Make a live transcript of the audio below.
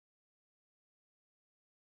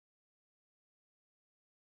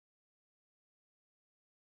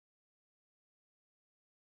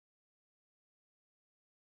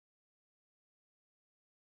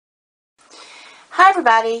Hi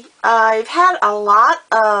everybody. I've had a lot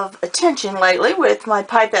of attention lately with my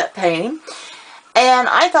pipette painting, and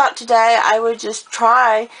I thought today I would just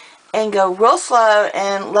try and go real slow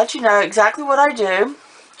and let you know exactly what I do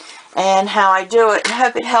and how I do it, and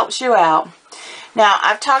hope it helps you out. Now,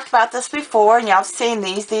 I've talked about this before and y'all have seen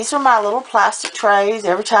these. These are my little plastic trays.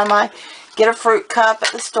 Every time I get a fruit cup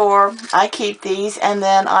at the store, I keep these and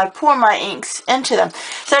then I pour my inks into them.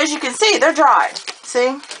 So as you can see, they're dry.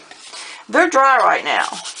 See? They're dry right now.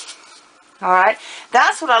 Alright,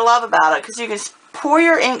 that's what I love about it, because you can pour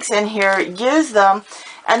your inks in here, use them,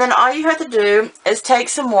 and then all you have to do is take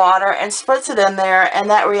some water and spritz it in there, and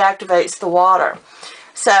that reactivates the water.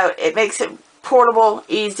 So it makes it portable,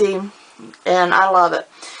 easy, and I love it.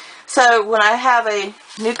 So when I have a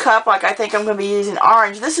new cup, like I think I'm going to be using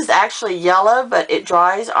orange, this is actually yellow, but it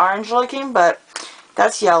dries orange looking, but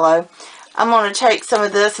that's yellow. I'm going to take some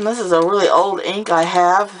of this, and this is a really old ink I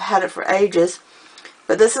have. I've had it for ages.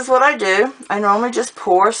 But this is what I do. I normally just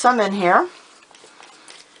pour some in here.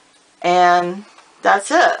 And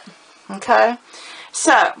that's it. Okay?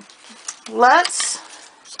 So, let's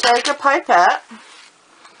take a pipette.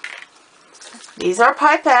 These are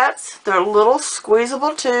pipettes. They're little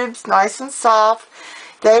squeezable tubes, nice and soft.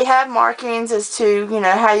 They have markings as to,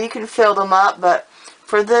 how you can fill them up, but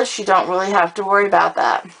for this you don't really have to worry about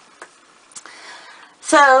that.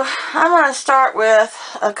 So, I'm going to start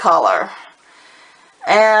with a color.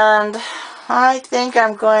 And I think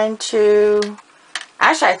I'm going to,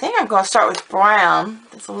 actually I think I'm going to start with brown.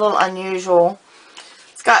 It's a little unusual.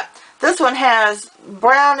 It's got, this one has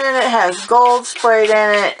brown in it, has gold sprayed in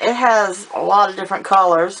it, it has a lot of different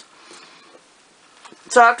colors.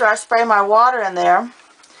 So after I spray my water in there,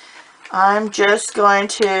 I'm just going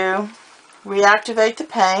to reactivate the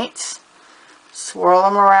paints, swirl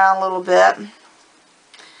them around a little bit.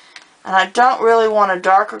 And I don't really want a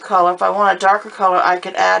darker color. If I want a darker color, I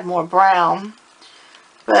could add more brown.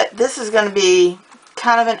 But this is going to be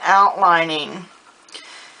kind of an outlining.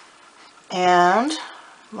 And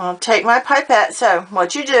I'm going to take my pipette. So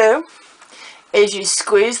what you do is you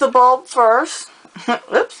squeeze the bulb first.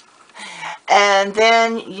 Oops. And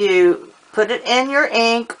then you put it in your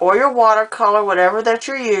ink or your watercolor, whatever that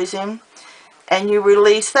you're using. And you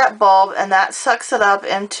release that bulb, and that sucks it up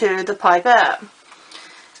into the pipette.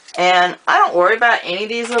 And I don't worry about any of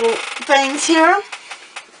these little things here.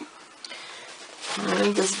 Let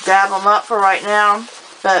me just dab them up for right now.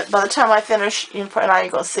 But by the time I finish, you're not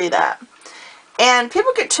even going to see that. And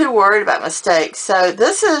people get too worried about mistakes. So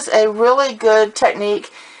this is a really good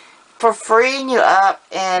technique for freeing you up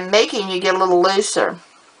and making you get a little looser.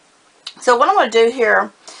 So what I'm going to do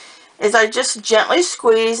here is I just gently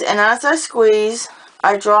squeeze. And as I squeeze,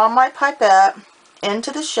 I draw my pipette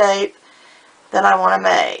into the shape that I want to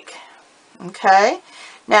make. Okay?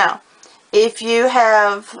 Now, if you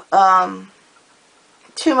have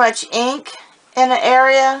too much ink in an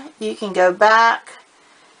area, you can go back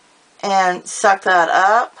and suck that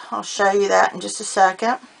up. I'll show you that in just a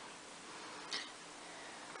second.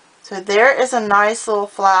 So there is a nice little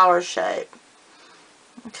flower shape.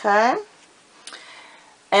 Okay?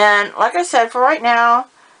 And like I said, for right now,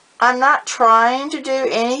 I'm not trying to do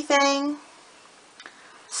anything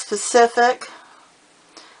specific.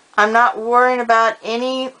 I'm not worrying about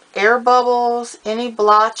any air bubbles, any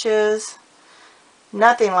blotches,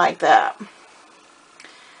 nothing like that.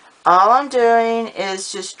 All I'm doing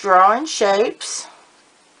is just drawing shapes,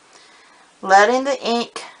 letting the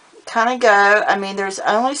ink kind of go. I mean, there's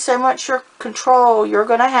only so much control you're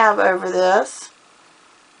going to have over this.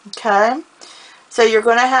 Okay? So you're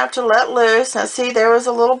going to have to let loose. Now see, there was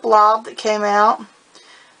a little blob that came out,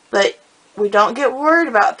 but we don't get worried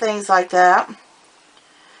about things like that.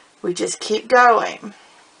 We just keep going.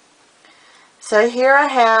 So here I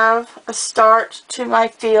have a start to my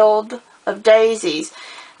field of daisies.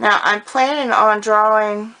 Now I'm planning on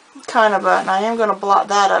drawing kind of a, and I am going to blot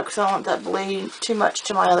that up because I don't want that to bleed too much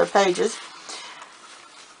to my other pages.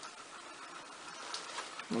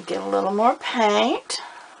 Let me get a little more paint,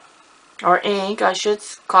 or ink I should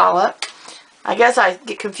call it. I guess I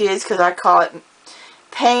get confused because I call it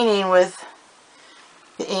painting with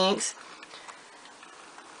the inks.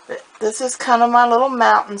 But this is kind of my little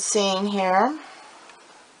mountain scene here.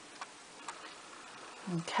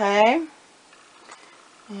 Okay.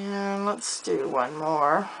 And let's do one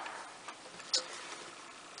more.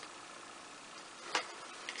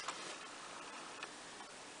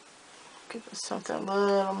 Give us something a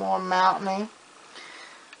little more mountainy.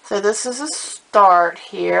 So this is a start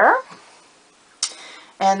here.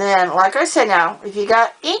 And then, like I said, now, if you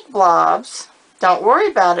got ink blobs, don't worry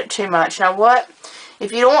about it too much. Now what,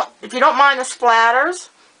 if you don't mind the splatters,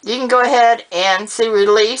 you can go ahead and see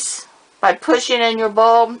release by pushing in your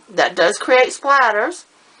bowl. That does create splatters.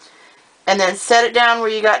 And then set it down where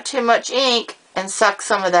you got too much ink and suck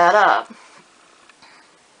some of that up.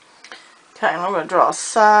 Okay, and I'm going to draw a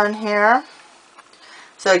sun here.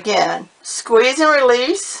 So again, squeeze and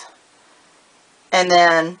release, and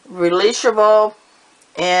then release your bowl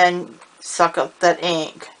and suck up that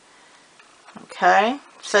ink. Okay,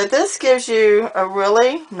 so this gives you a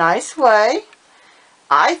really nice way,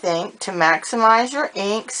 I think, to maximize your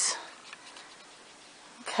inks.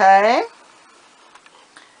 Okay,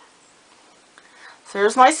 so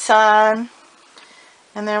here's my sun,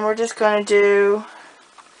 and then we're just going to do,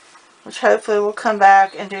 which hopefully we'll come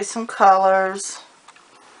back and do some colors.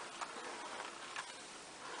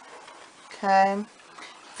 Okay,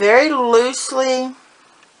 very loosely.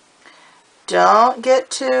 Don't get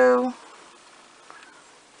too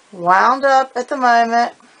wound up at the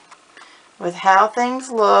moment with how things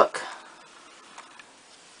look.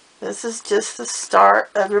 This is just the start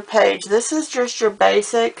of your page. This is just your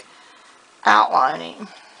basic outlining.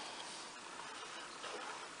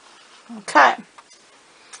 Okay.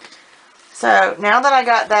 So now that I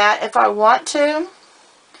got that, if I want to,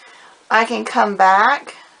 I can come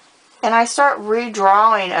back and I start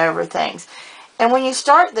redrawing over things. And when you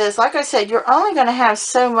start this, like I said, you're only going to have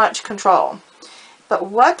so much control. But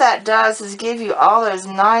what that does is give you all those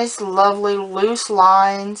nice, lovely, loose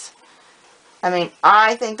lines. I mean,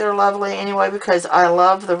 I think they're lovely anyway because I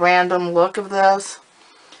love the random look of this.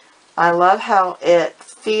 I love how it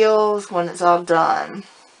feels when it's all done.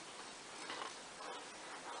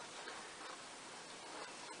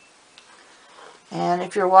 And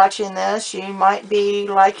if you're watching this, you might be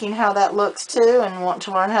liking how that looks too and want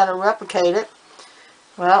to learn how to replicate it.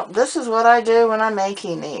 Well, this is what I do when I'm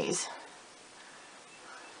making these.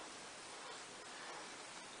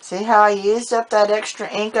 See how I used up that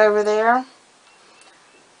extra ink over there?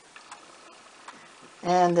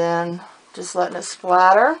 And then just letting it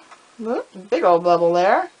splatter. Whoop, big old bubble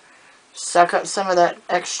there. Suck up some of that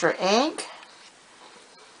extra ink.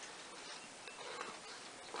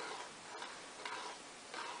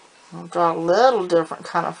 I'll draw a little different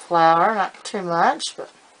kind of flower, not too much, but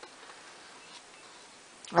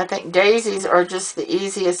I think daisies are just the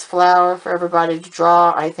easiest flower for everybody to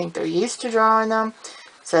draw. I think they're used to drawing them,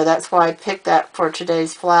 so that's why I picked that for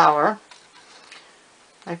today's flower.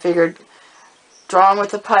 I figured drawing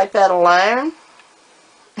with the pipette alone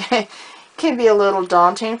can be a little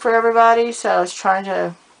daunting for everybody, so I was trying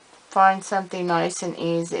to find something nice and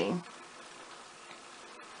easy.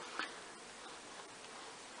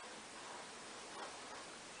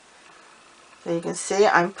 So you can see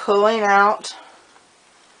I'm pulling out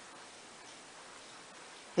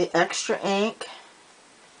the extra ink,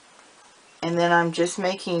 and then I'm just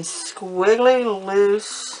making squiggly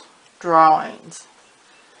loose drawings.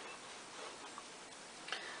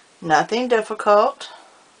 Nothing difficult.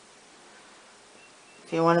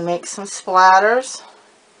 If you want to make some splatters,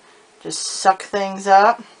 just suck things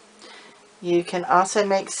up. You can also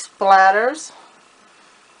make splatters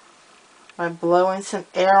by blowing some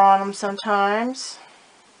air on them sometimes.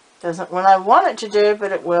 Doesn't when I want it to do,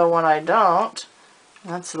 but it will when I don't.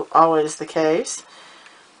 That's always the case.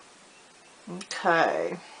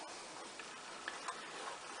 Okay.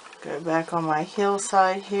 Go back on my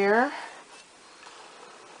hillside here.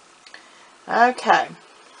 Okay.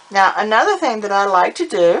 Now another thing that I like to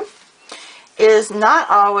do is not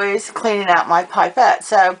always cleaning out my pipette.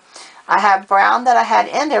 So I have brown that I had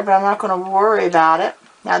in there, but I'm not going to worry about it.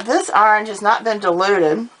 Now this orange has not been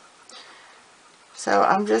diluted, so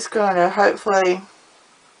I'm just going to hopefully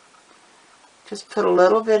just put a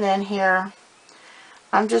little bit in here.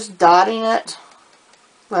 I'm just dotting it,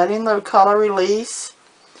 letting the color release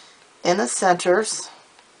in the centers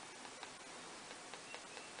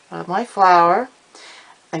of my flower.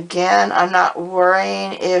 Again, I'm not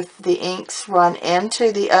worrying if the inks run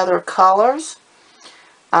into the other colors.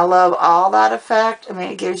 I love all that effect. I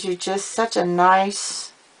mean, it gives you just such a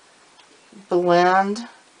nice blend.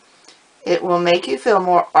 It will make you feel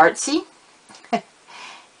more artsy.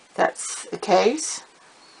 That's the case.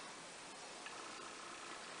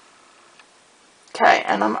 Okay,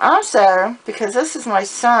 and I'm also, because this is my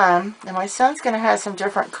sun, and my sun's going to have some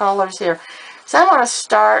different colors here. So I'm going to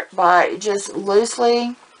start by just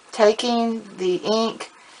loosely taking the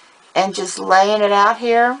ink and just laying it out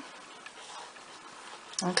here.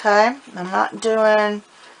 Okay, I'm not doing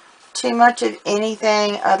too much of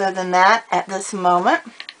anything other than that at this moment.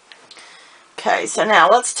 Okay, so now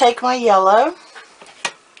let's take my yellow.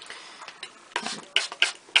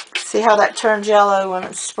 See how that turns yellow when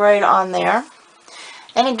it's sprayed on there.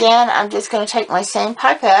 And again, I'm just going to take my same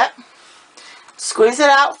pipette, squeeze it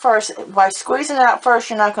out first. By squeezing it out first,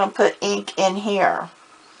 you're not going to put ink in here.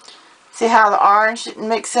 See how the orange didn't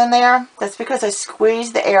mix in there? That's because I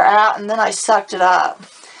squeezed the air out and then I sucked it up.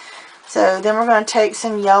 So then we're going to take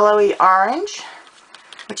some yellowy orange,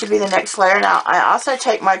 which would be the next layer. Now, I also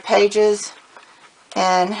take my pages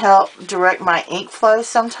and help direct my ink flow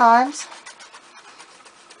sometimes.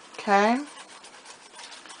 Okay.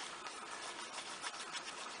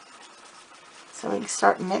 So we can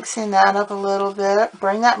start mixing that up a little bit.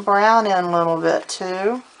 Bring that brown in a little bit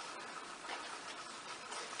too.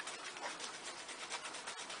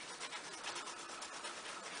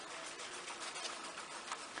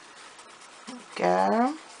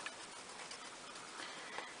 Go.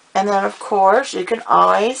 And then of course you can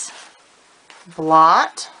always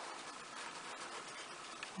blot.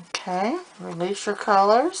 Okay, release your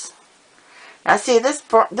colors. Now see this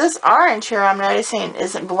orange here I'm noticing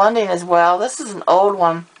isn't blending as well. This is an old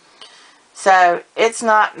one. So it's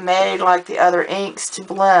not made like the other inks to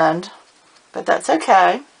blend, but that's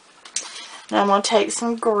okay. Now I'm going to take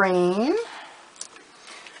some green.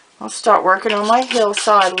 I'll start working on my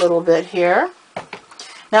hillside a little bit here.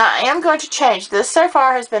 Now I am going to change. This so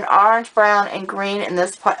far has been orange, brown, and green in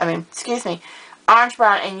this, orange,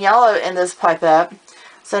 brown, and yellow in this pipette.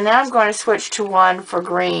 So now I'm going to switch to one for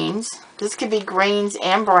greens. This could be greens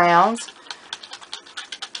and browns.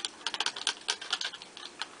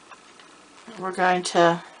 We're going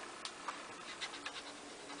to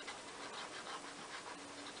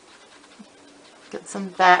get some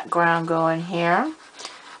background going here.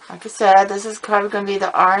 Like I said, this is probably going to be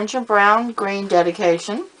the orange and brown green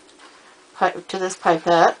dedication to this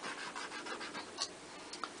pipette.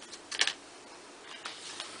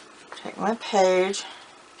 Take my page.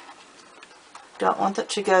 Don't want that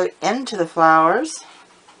to go into the flowers.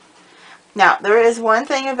 Now, there is one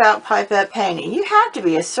thing about pipette painting. You have to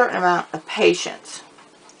be a certain amount of patience.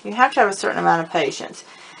 You have to have a certain amount of patience.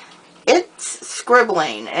 It's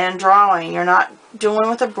scribbling and drawing. You're not doing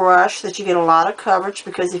with a brush that you get a lot of coverage,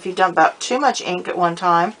 because if you dump out too much ink at one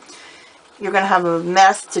time, you're going to have a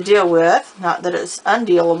mess to deal with. Not that it's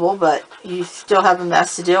undealable, but you still have a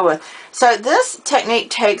mess to deal with. So this technique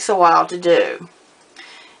takes a while to do.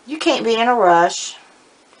 You can't be in a rush.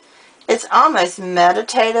 It's almost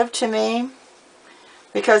meditative to me,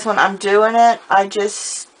 because when I'm doing it, I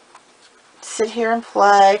just sit here and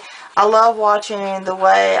play. I love watching the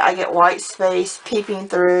way I get white space peeping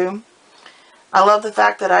through. I love the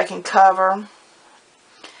fact that I can cover.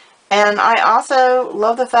 And I also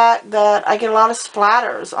love the fact that I get a lot of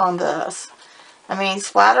splatters on this. I mean,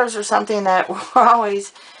 splatters are something that we're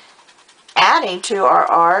always adding to our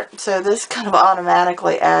art, so this kind of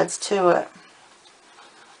automatically adds to it.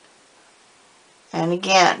 And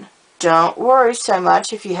again, don't worry so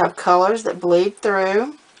much if you have colors that bleed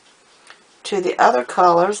through to the other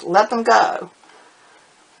colors. Let them go.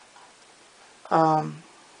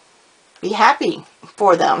 Be happy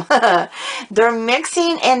for them. They're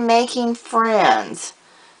mixing and making friends,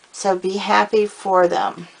 so be happy for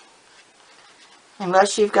them.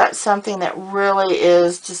 Unless you've got something that really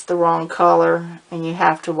is just the wrong color and you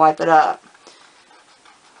have to wipe it up.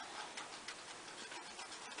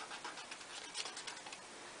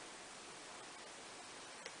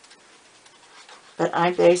 But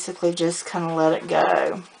I basically just kind of let it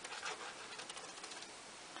go.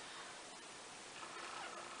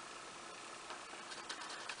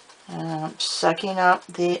 And I'm sucking up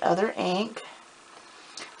the other ink.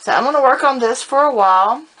 So I'm going to work on this for a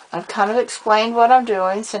while. I've kind of explained what I'm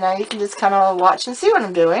doing, so now you can just kind of watch and see what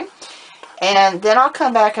I'm doing. And then I'll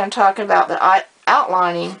come back and talk about the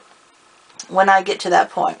outlining when I get to that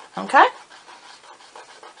point. Okay?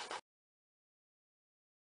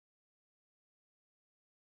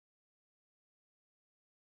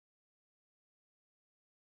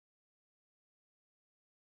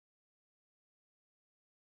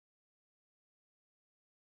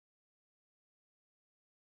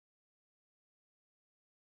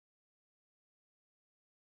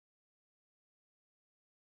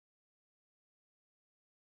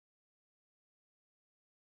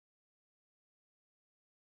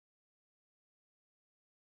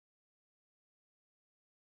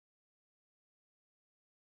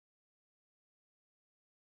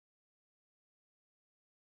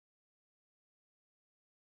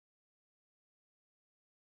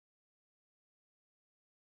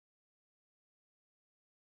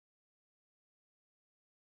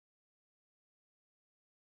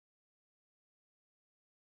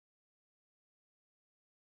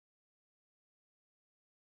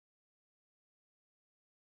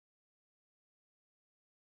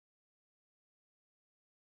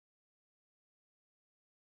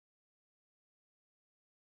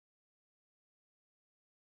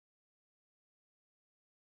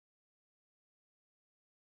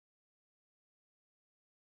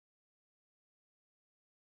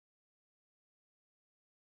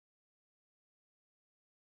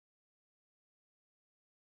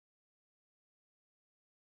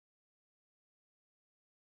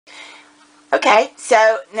 Okay,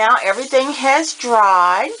 so now everything has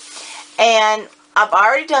dried, and I've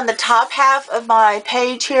already done the top half of my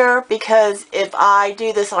page here, because if I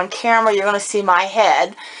do this on camera, you're going to see my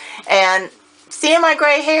head, and seeing my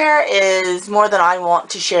gray hair is more than I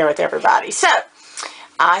want to share with everybody. So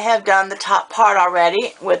I have done the top part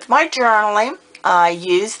already with my journaling. I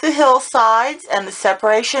use the hillsides and the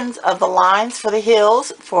separations of the lines for the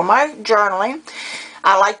hills for my journaling.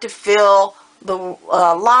 I like to fill the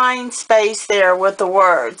line space there with the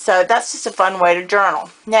words. So that's just a fun way to journal.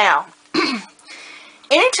 Now,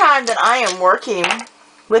 anytime that I am working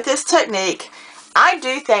with this technique, I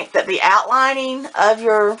do think that the outlining of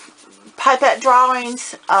your Pipette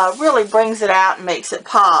drawings really brings it out and makes it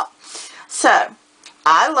pop. So,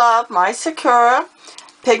 I love my Sakura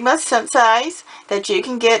Pigma Senseis that you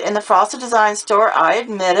can get in the Frosted Design store. I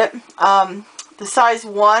admit it. The size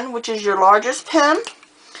 1, which is your largest pen,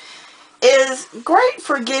 is great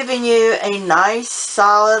for giving you a nice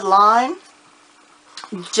solid line.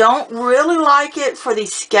 Don't really like it for the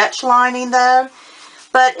sketch lining though,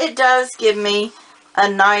 but it does give me a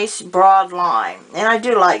nice broad line, and I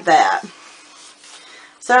do like that.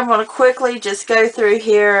 So I'm going to quickly just go through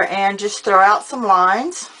here and just throw out some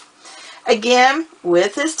lines. Again,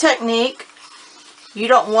 with this technique, you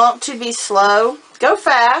don't want to be slow. Go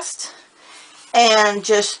fast and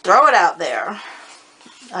just throw it out there.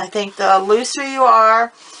 I think the looser you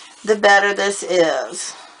are, the better this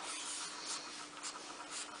is.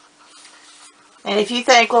 And if you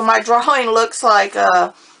think, well, my drawing looks like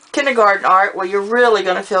kindergarten art, well, you're really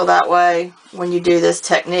going to feel that way when you do this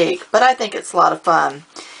technique. But I think it's a lot of fun.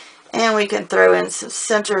 And we can throw in some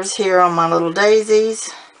centers here on my little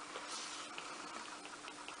daisies.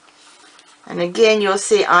 And again, you'll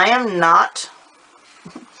see I am not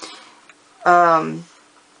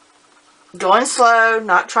going slow,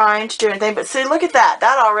 not trying to do anything. But see, look at that.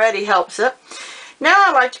 That already helps it. Now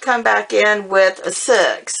I like to come back in with a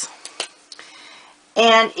 6.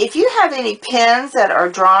 And if you have any pens that are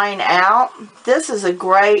drying out, this is a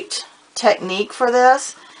great technique for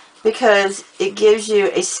this, because it gives you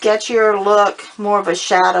a sketchier look, more of a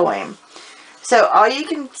shadowing. So all you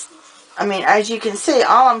can, as you can see,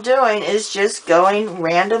 all I'm doing is just going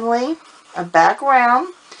randomly back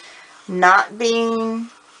around, not being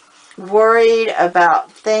worried about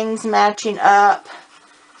things matching up.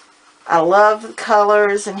 I love the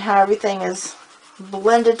colors and how everything is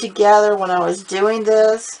blended together when I was doing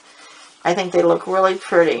this. I think they look really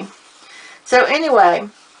pretty. So anyway,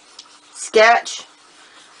 sketch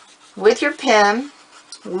with your pen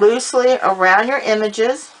loosely around your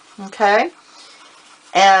images, okay?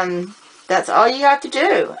 And that's all you have to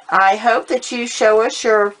do. I hope that you show us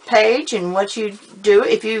your page and what you do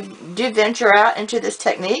if you do venture out into this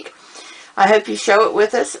technique. I hope you show it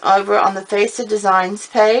with us over on the Face of Designs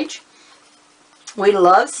page. We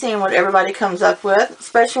love seeing what everybody comes up with,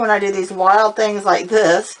 especially when I do these wild things like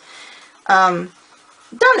this. Don't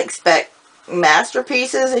expect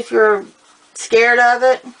masterpieces if you're scared of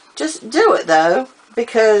it. Just do it though,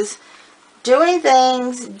 because doing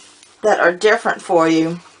things that are different for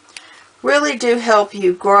you really do help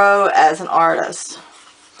you grow as an artist.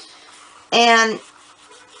 And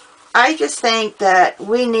I just think that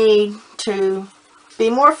we need to be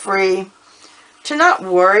more free, to not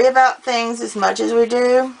worry about things as much as we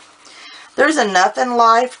do. There's enough in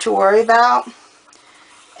life to worry about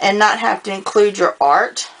and not have to include your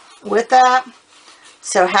art with that.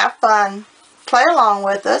 So have fun, play along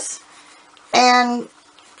with us, and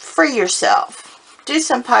free yourself. Do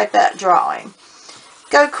some Pipette drawing.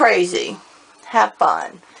 Go crazy. Have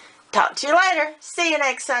fun. Talk to you later. See you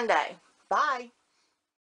next Sunday. Bye.